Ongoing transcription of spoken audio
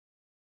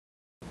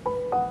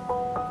Hey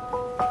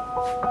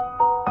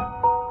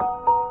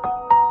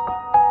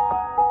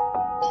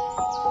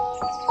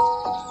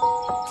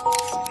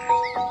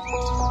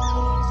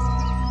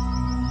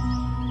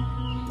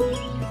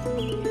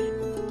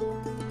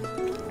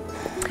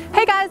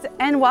guys,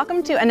 and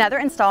welcome to another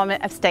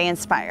installment of Stay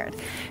Inspired.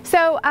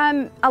 So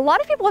a lot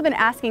of people have been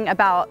asking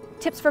about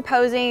tips for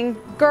posing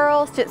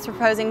girls, tips for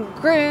posing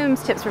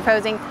grooms, tips for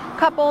posing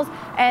couples,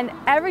 and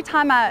every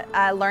time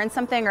I learn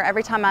something, or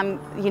every time I'm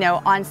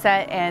on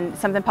set and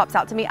something pops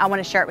out to me, I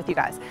want to share it with you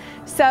guys.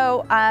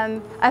 So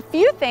a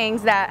few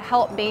things that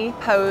help me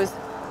pose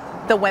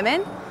the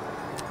women,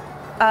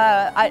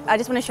 I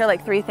just want to share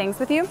like 3 things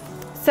with you.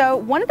 So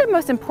one of the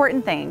most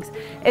important things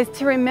is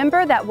to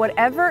remember that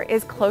whatever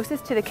is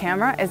closest to the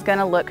camera is going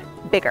to look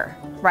bigger,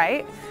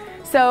 right?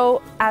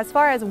 So as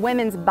far as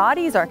women's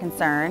bodies are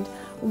concerned,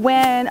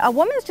 when a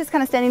woman is just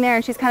kind of standing there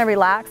and she's kind of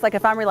relaxed, like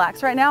if I'm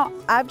relaxed right now,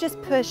 I've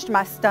just pushed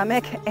my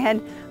stomach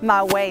and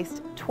my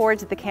waist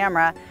towards the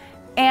camera.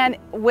 And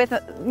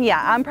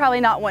I'm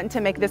probably not wanting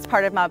to make this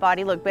part of my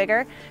body look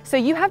bigger. So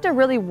you have to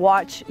really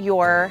watch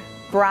your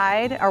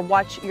bride or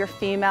watch your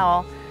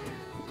female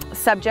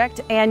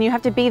subject, and you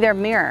have to be their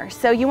mirror.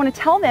 So you want to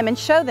tell them and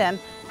show them,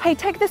 hey,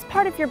 take this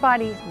part of your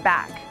body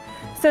back.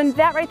 So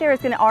that right there is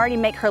going to already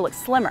make her look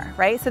slimmer,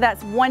 right? So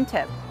that's one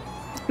tip.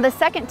 The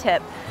second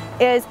tip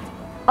is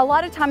a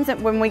lot of times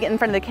when we get in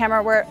front of the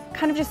camera, we're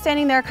kind of just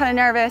standing there kind of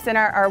nervous, and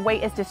our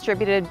weight is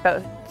distributed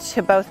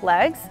to both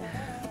legs.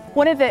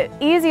 One of the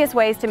easiest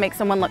ways to make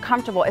someone look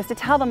comfortable is to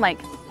tell them, like,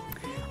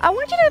 I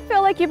want you to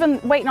feel like you've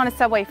been waiting on a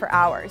subway for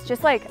hours.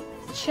 Just like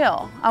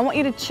chill. I want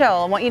you to chill.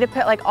 I want you to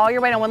put like all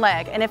your weight on one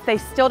leg. And if they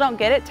still don't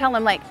get it, tell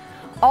them like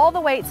all the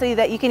weight so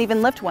that you can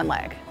even lift one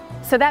leg.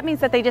 So that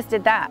means that they just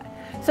did that.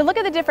 So look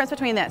at the difference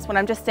between this, when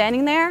I'm just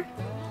standing there,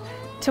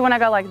 to when I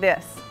go like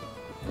this.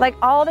 Like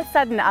all of a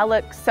sudden I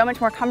look so much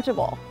more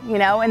comfortable,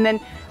 and then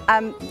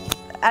I'm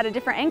at a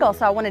different angle,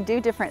 so I want to do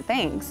different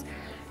things.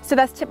 So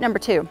that's tip number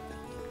 2.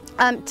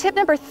 Tip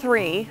number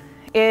 3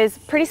 is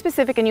pretty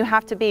specific, and you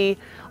have to be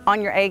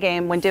on your A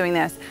game when doing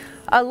this.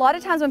 A lot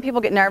of times when people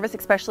get nervous,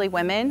 especially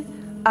women,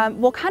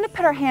 we'll kind of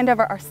put our hand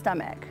over our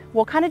stomach.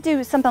 We'll kind of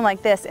do something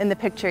like this in the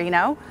picture,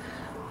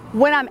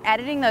 When I'm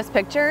editing those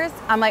pictures,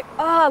 I'm like,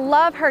 oh, I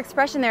love her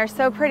expression there,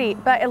 so pretty,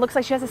 but it looks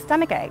like she has a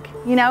stomach ache,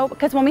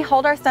 Because when we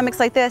hold our stomachs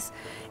like this,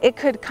 it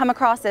could come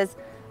across as,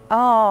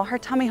 oh, her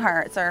tummy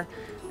hurts, or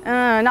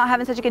not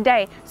having such a good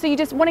day. So you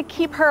just want to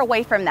keep her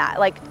away from that.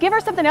 Like, give her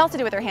something else to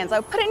do with her hands.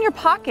 Like, put it in your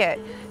pocket,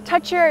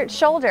 touch your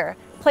shoulder,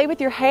 play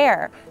with your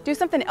hair, do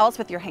something else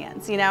with your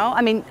hands,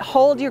 I mean,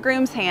 hold your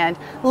groom's hand,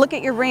 look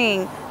at your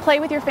ring, play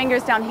with your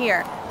fingers down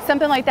here.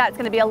 Something like that is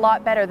going to be a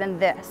lot better than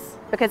this,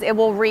 because it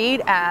will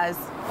read as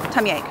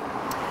tummy ache.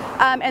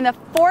 And the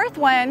 4th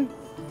one,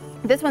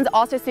 this one's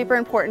also super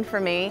important for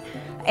me,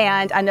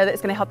 and I know that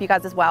it's going to help you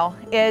guys as well,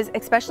 is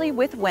especially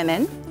with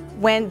women,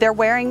 when they're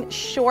wearing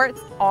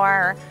shorts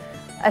or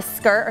a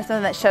skirt or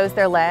something that shows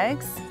their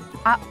legs.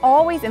 I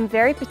always am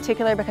very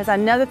particular, because I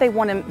know that they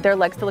want their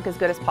legs to look as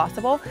good as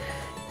possible.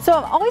 So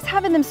I'm always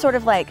having them sort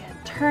of like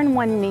turn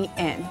one knee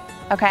in,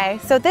 okay?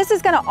 So this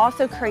is gonna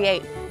also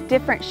create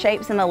different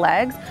shapes in the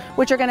legs,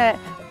 which are gonna,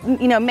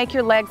 make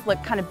your legs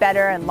look kind of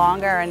better and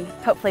longer, and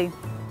hopefully,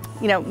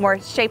 more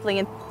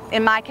shapely.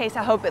 In my case,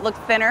 I hope it looks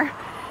thinner.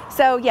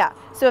 So yeah,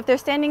 so if they're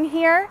standing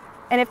here,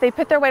 and if they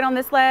put their weight on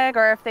this leg,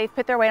 or if they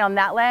put their weight on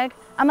that leg,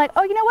 I'm like,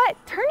 oh, you know what?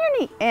 Turn your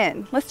knee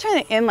in. Let's turn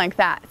it in like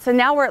that. So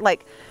now we're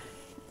like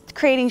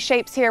creating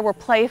shapes here. We're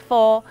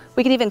playful.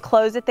 We can even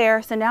close it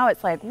there. So now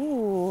it's like,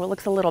 ooh, it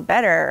looks a little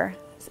better.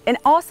 And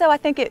also I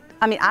think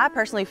I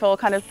personally feel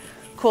kind of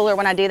cooler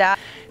when I do that.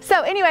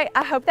 So anyway,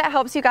 I hope that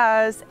helps you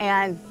guys.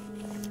 And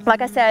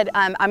like I said,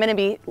 I'm going to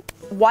be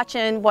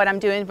watching what I'm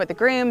doing with the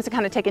grooms and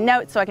kind of taking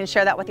notes so I can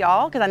share that with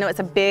y'all, because I know it's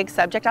a big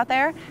subject out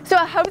there. So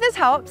I hope this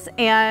helps,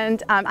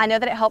 and I know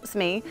that it helps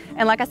me.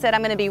 And like I said,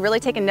 I'm going to be really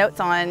taking notes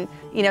on,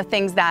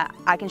 things that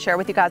I can share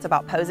with you guys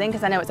about posing,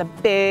 because I know it's a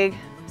big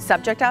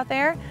subject out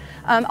there.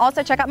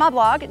 Also check out my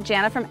blog,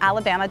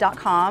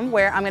 janafromalabama.com,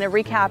 where I'm going to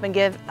recap and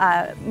give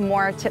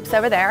more tips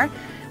over there.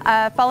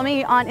 Follow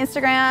me on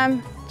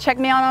Instagram, check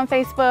me out on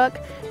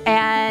Facebook,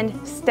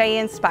 and stay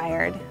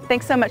inspired.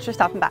 Thanks so much for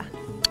stopping by.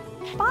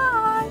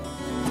 Bye.